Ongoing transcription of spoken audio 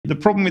The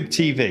problem with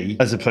TV,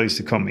 as opposed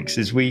to comics,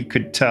 is we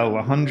could tell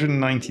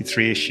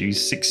 193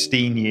 issues,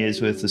 16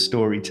 years worth of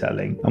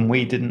storytelling, and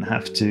we didn't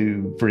have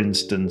to, for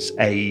instance,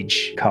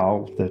 age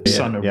Carl, the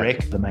son of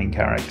Rick, the main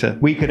character.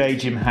 We could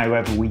age him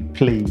however we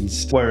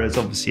pleased. Whereas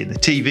obviously in the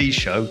TV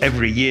show,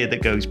 every year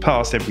that goes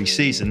past, every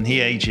season, he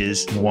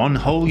ages one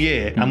whole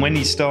year. And when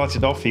he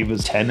started off, he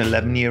was 10,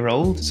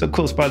 11-year-old. So of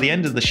course, by the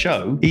end of the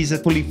show, he's a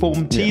fully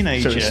formed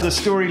teenager. So the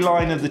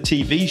storyline of the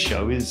TV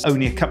show is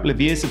only a couple of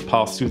years have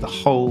passed through the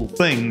whole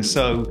thing.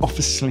 So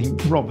obviously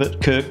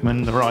Robert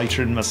Kirkman, the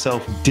writer, and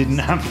myself didn't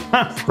have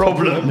that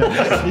problem.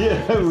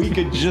 We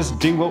could just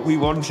do what we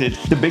wanted.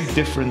 The big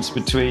difference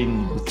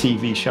between the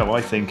TV show, I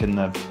think, and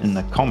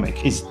the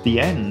comic is the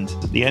end.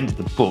 At the end of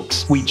the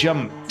books, we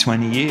jump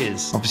 20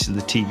 years. Obviously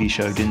the TV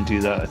show didn't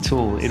do that at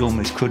all. It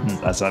almost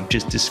couldn't, as I've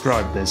just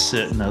described. There's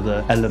certain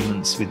other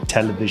elements with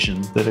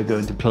television that are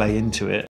going to play into it.